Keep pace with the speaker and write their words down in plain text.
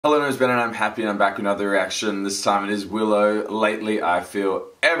Hello, my name is Ben and I'm happy and I'm back with another reaction. This time it is Willow. Lately I feel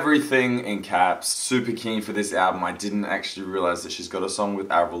everything in caps. Super keen for this album. I didn't actually realize that she's got a song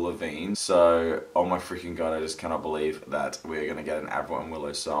with Avril Lavigne. So, oh my freaking god, I just cannot believe that we're gonna get an Avril and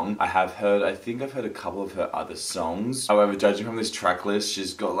Willow song. I think I've heard a couple of her other songs. However, judging from this track list,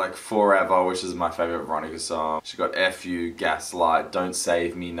 she's got like Forever, which is my favorite Veronica song. She's got F You, Gaslight, Don't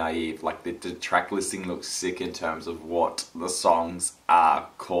Save Me, Naive. Like the track listing looks sick in terms of what the songs are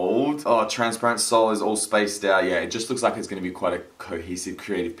called. Oh, Transparent Soul is all spaced out. Yeah, it just looks like it's going to be quite a cohesive,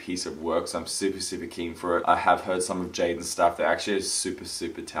 creative piece of work, so I'm super keen for it. I have heard some of Jaden's stuff. They're actually a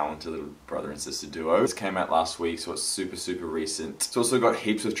super talented little brother and sister duo. This came out last week, so it's super recent. It's also got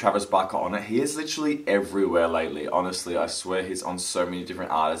heaps of Travis Barker on it. He is literally everywhere lately. Honestly, I swear he's on so many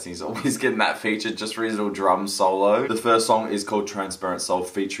different artists. He's always getting that featured just for his little drum solo. The first song is called Transparent Soul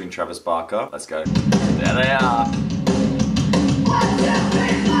featuring Travis Barker. Let's go. There they are.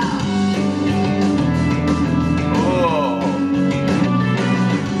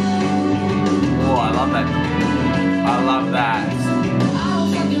 I love that. I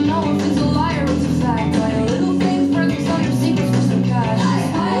don't fucking know if it's a lie or it's a fact. Like a little thing for these other secrets for some cash.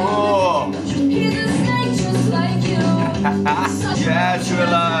 Oh. He's a snake just like you. Yes,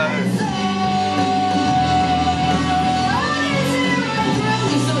 Willow.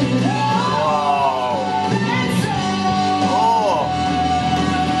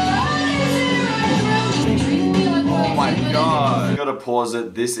 Gotta pause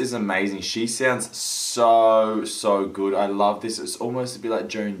it. This is amazing. She sounds so good. I love this. It's almost a bit like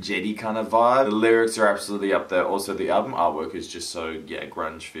Joan Jett kind of vibe. The lyrics are absolutely up there. Also, the album artwork is just so, yeah,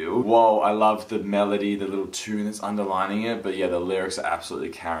 grunge feel. Whoa, I love the melody, the little tune that's underlining it. But yeah, the lyrics are absolutely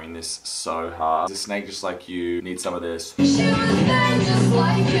carrying this so hard. The snake just like you. Need some of this. She was just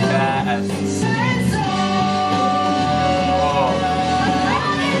like you. Yes.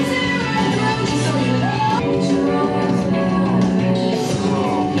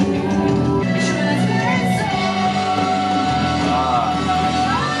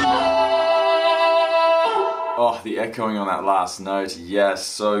 Oh, the echoing on that last note, yes,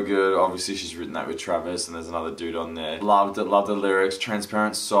 so good. Obviously she's written that with Travis and there's another dude on there. Loved it, loved the lyrics.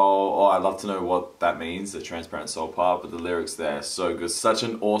 Transparent Soul, oh, I'd love to know what that means, the Transparent Soul part, but the lyrics there, so good. Such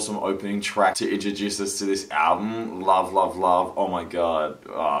an awesome opening track to introduce us to this album. Love, oh my god.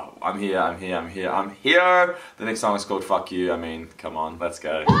 Oh, I'm here. The next song is called Fuck You. I mean, come on, let's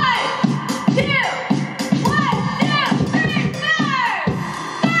go. 1, 2.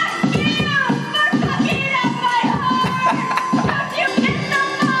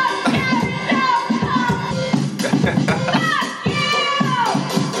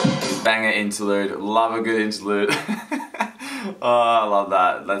 Banger interlude, love a good interlude. Oh, I love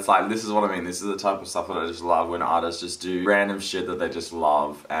that. That's like, this is what I mean. This is the type of stuff that I just love when artists just do random shit that they just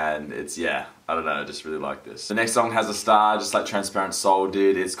love. And it's, yeah, I don't know, I just really like this. The next song has a star, just like Transparent Soul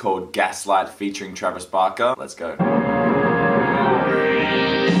did. It's called Gaslight featuring Travis Barker. Let's go.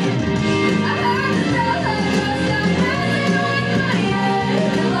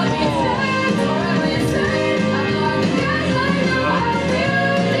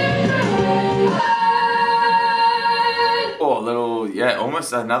 Yeah,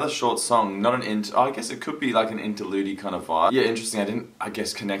 almost another short song, not an I guess it could be like an interlude kind of vibe. Yeah, interesting. I didn't, I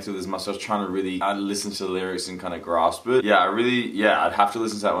guess, connect with it as much. I was trying to really listen to the lyrics and kind of grasp it. Yeah, I'd have to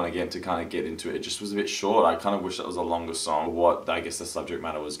listen to that one again to kind of get into it. It just was a bit short. I kind of wish that was a longer song, what I guess the subject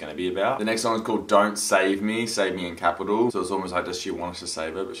matter was going to be about. The next song is called Don't Save Me in capital. So it's almost like, does she want us to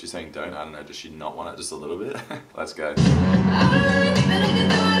save her? But she's saying don't. I don't know, does she not want it just a little bit? Let's go.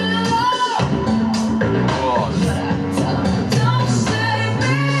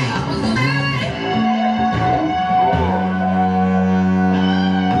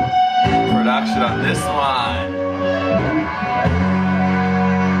 On this one.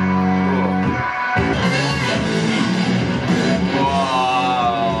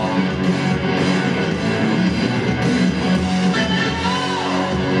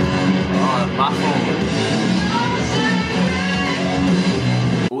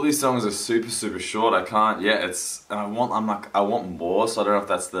 All these songs are super short. I can't, yeah, it's, I want more, so I don't know if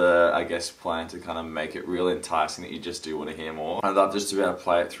that's the, I guess, plan to kind of make it real enticing that you just do want to hear more. I'd love just to be able to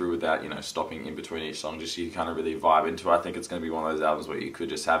play it through without, you know, stopping in between each song, just so you kind of really vibe into it. I think it's going to be one of those albums where you could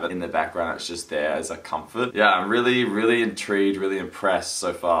just have it in the background, it's just there as a comfort. Yeah, I'm really intrigued, really impressed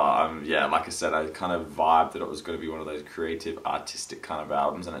so far. Yeah, like I said, I kind of vibed that it was going to be one of those creative, artistic kind of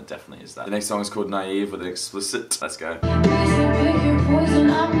albums, and it definitely is that. The next song is called Naive with an explicit. Let's go.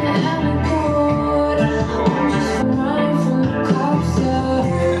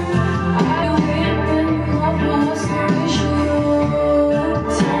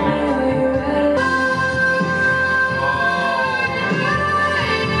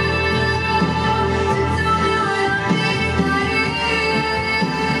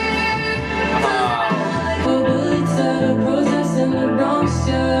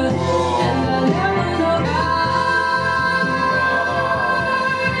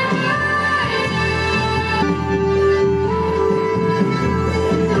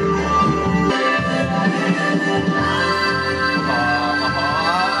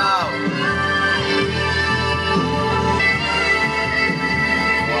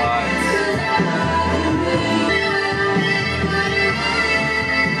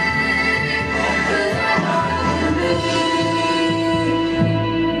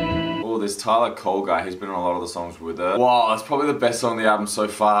 Tyler Cole guy. He's been on a lot of the songs with her. Wow, that's probably the best song on the album so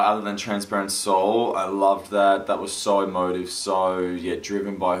far, other than Transparent Soul. I loved that. That was so emotive, so yeah,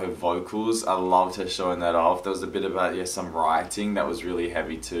 driven by her vocals. I loved her showing that off. There was a bit about, yeah, some writing that was really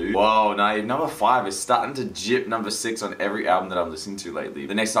heavy too. Whoa, now number 5 is starting to jip number 6 on every album that I'm listening to lately.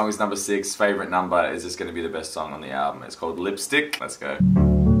 The next song is number 6. Favorite number. Is this going to be the best song on the album? It's called Lipstick. Let's go.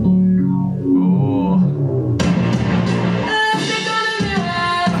 Ooh.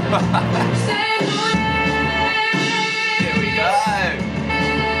 Here we go.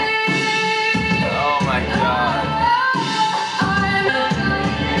 Oh my god.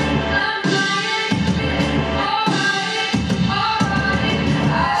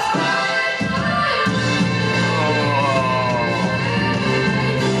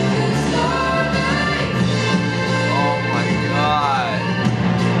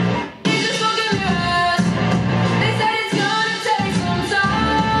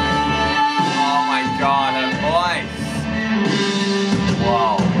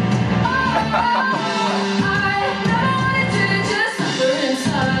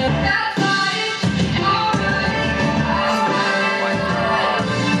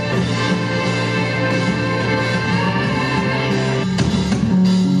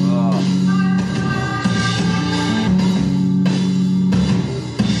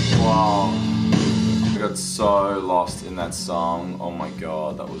 So lost in that song. Oh my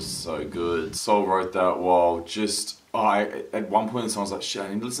god, that was so good. Soul wrote that. Whoa, just at one point in the song I was like, shit, I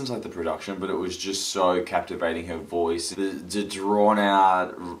need to listen to like the production, but it was just so captivating. Her voice, the drawn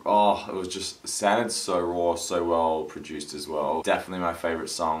out, oh, it was just sounded so raw, so well produced as well. Definitely my favorite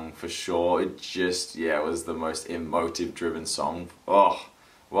song for sure. It just, yeah, it was the most emotive driven song. Oh.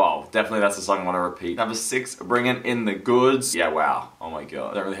 Wow, definitely that's the song I want to repeat. Number 6, bringing in the goods. Yeah, wow. Oh my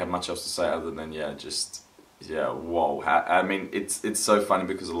god. I don't really have much else to say other than, yeah, just, yeah, whoa. I mean, it's so funny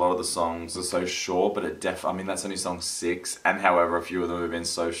because a lot of the songs are so short, but I mean, that's only song 6, and however a few of them have been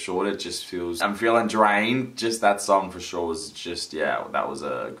so short, it just feels, I'm feeling drained. Just that song for sure was just, yeah, that was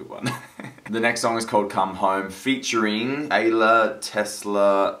a good one. The next song is called Come Home, featuring Ayla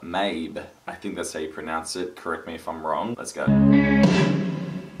Tesla Mabe. I think that's how you pronounce it. Correct me if I'm wrong. Let's go.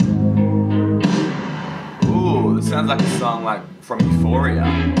 Ooh, this sounds like a song like from Euphoria.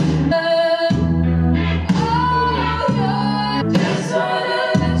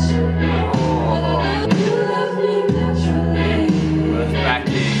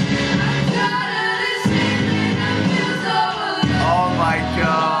 Oh my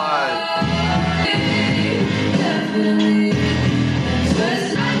god.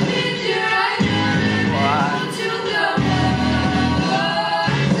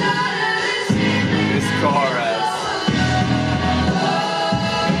 This chorus.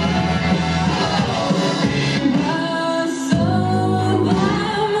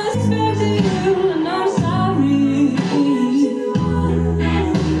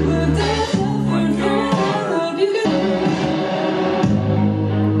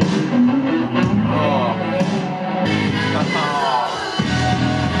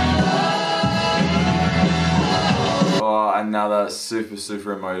 Another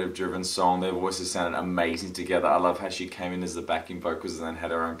super emotive driven song. Their voices sounded amazing together. I love how she came in as the backing vocals and then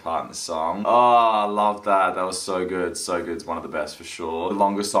had her own part in the song. Oh, I love that. That was so good, so good. It's one of the best for sure. The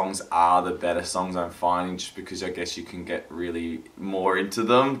longer songs are the better songs I'm finding, just because I guess you can get really more into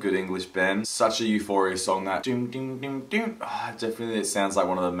them. Good English, Ben. Such a Euphoria song, that doom doom doom doom. Oh, definitely it sounds like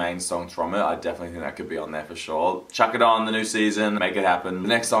one of the main songs from it. I definitely think that could be on there for sure. Chuck it on, the new season, make it happen. The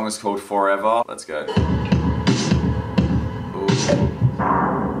next song is called Forever. Let's go.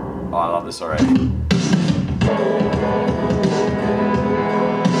 Oh, I love this already.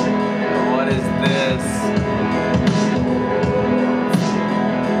 What is this?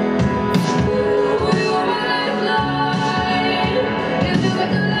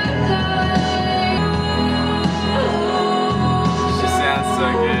 She sounds so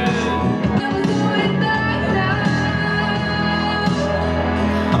good.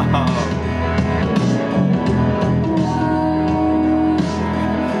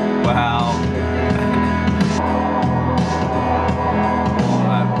 Wow.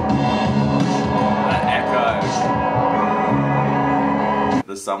 That echo.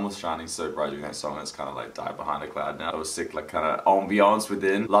 The sun was shining so bright during that song, it's kind of like died behind a cloud now. It was sick, like kind of ambiance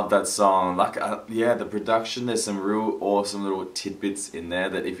within. Love that song. Like, yeah, the production, there's some real awesome little tidbits in there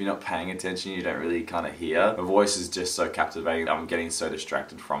that if you're not paying attention, you don't really kind of hear. The voice is just so captivating. I'm getting so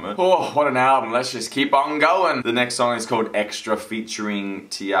distracted from it. Oh, what an album. Let's just keep on going. The next song is called Extra, featuring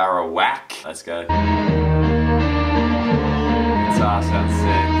Tiara Whack. Let's go. Guitar sounds sick.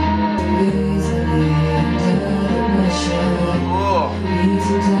 Oh.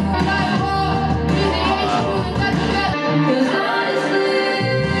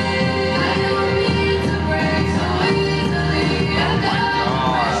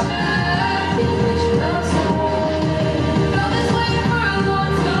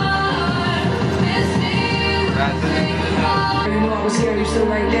 sure you're still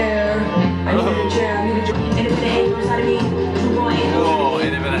right there. I need a chair, I need a drink. And if it ain't inside of me, you want it. Oh,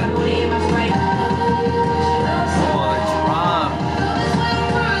 in a minute. I'm gonna aim my strike.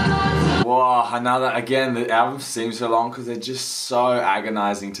 Wow, another, again, the album seems so long because they're just so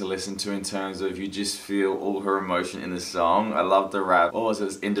agonizing to listen to in terms of you just feel all her emotion in the song. I love the rap. Oh, so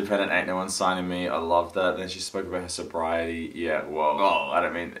it's independent, ain't no one signing me. I love that. Then she spoke about her sobriety. Yeah, whoa. Oh, I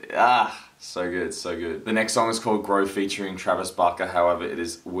don't mean, so good, so good. The next song is called Grow featuring Travis Barker. However, it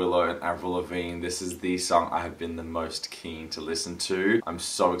is Willow and Avril Lavigne. This is the song I have been the most keen to listen to. I'm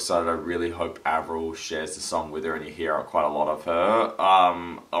so excited. I really hope Avril shares the song with her and you hear quite a lot of her.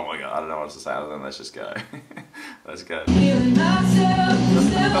 Oh my god, I don't know what to say other than let's just go. Let's go. So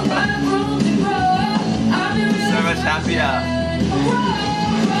much happier.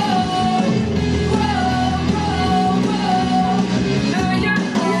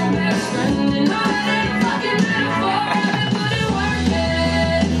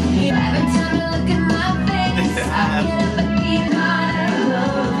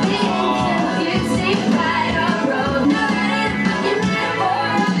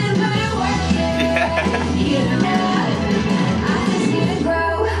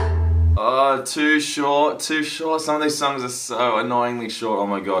 Too short, too short. Some of these songs are so annoyingly short. Oh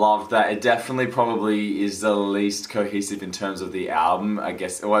my god. Love that. It definitely probably is the least cohesive in terms of the album. I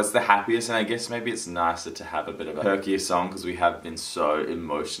guess, well, it's the happiest, and I guess maybe it's nicer to have a bit of a perkier song because we have been so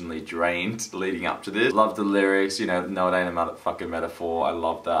emotionally drained leading up to this. Love the lyrics, you know, no it ain't a motherfucking metaphor. I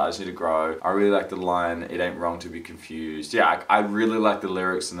love that. I just need to grow. I really like the line, it ain't wrong to be confused. Yeah, I really like the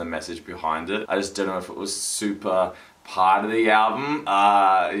lyrics and the message behind it. I just don't know if it was super part of the album.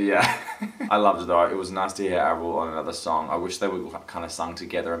 Yeah. I loved it though. It was nice to hear Avril on another song. I wish they would kind of sung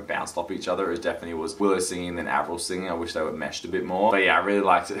together and bounced off each other. It definitely was Willow singing then Avril singing. I wish they were meshed a bit more. But yeah, I really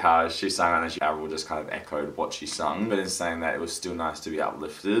liked it how she sang and Avril just kind of echoed what she sung. But in saying that, it was still nice to be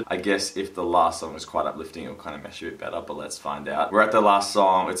uplifted. I guess if the last song was quite uplifting, it'll kind of mesh a bit better, but let's find out. We're at the last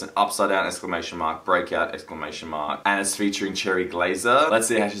song. It's an upside down exclamation mark, breakout exclamation mark, and it's featuring Cherry Glazer. Let's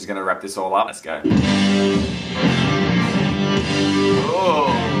see how she's gonna wrap this all up. Let's go.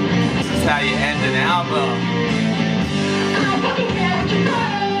 Oh, this is how you end an album.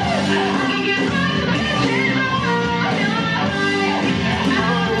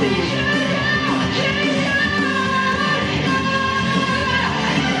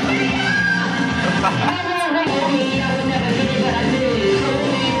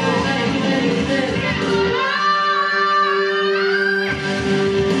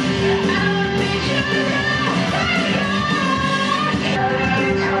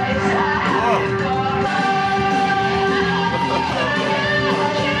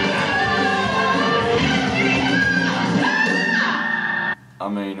 I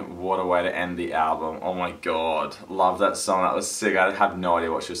mean, what a way to end the album. Oh my god. Love that song. That was sick. I have no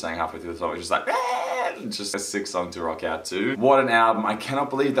idea what she was saying halfway through the song. It was just like, just a sick song to rock out to. What an album. I cannot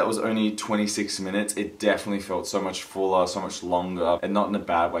believe that was only 26 minutes. It definitely felt so much fuller, so much longer, and not in a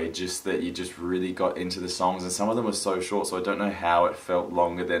bad way, just that you just really got into the songs, and some of them were so short, so I don't know how it felt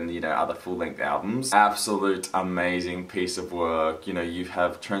longer than, you know, other full-length albums. Absolute amazing piece of work. You know, you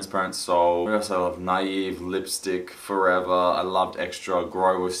have Transparent Soul. I also love Naive, Lipstick, Forever. I loved Extra.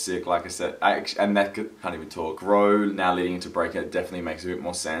 Grow was sick, like I said. And that can't even talk. Grow, now leading into Breakout, definitely makes a bit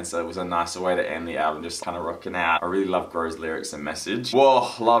more sense. So it was a nicer way to end the album, just kind of rocking out. I really love Grow's lyrics and message.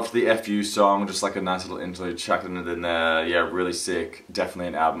 Whoa, loved the FU song, just like a nice little interlude, chucking it in there. Yeah, really sick. Definitely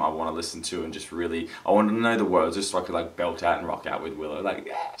an album I want to listen to and just really, I want to know the words just so I could like belt out and rock out with Willow. Like,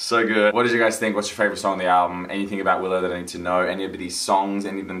 yeah. So good. What did you guys think? What's your favorite song on the album? Anything about Willow that I need to know? Any of these songs?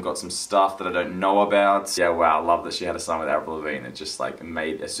 Any of them got some stuff that I don't know about? Yeah, wow, love that she had a song with Avril Lavigne. It just like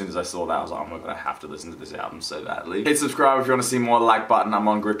made, as soon as I saw that, I was like, oh my god, I have to listen to this album so badly. Hit subscribe if you want to see more. Like button. I'm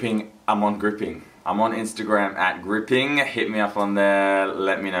on Gripping. I'm on Instagram at Gripping. Hit me up on there.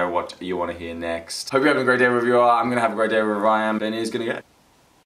 Let me know what you want to hear next. Hope you're having a great day wherever you are. I'm going to have a great day wherever I am. Benny is going to go.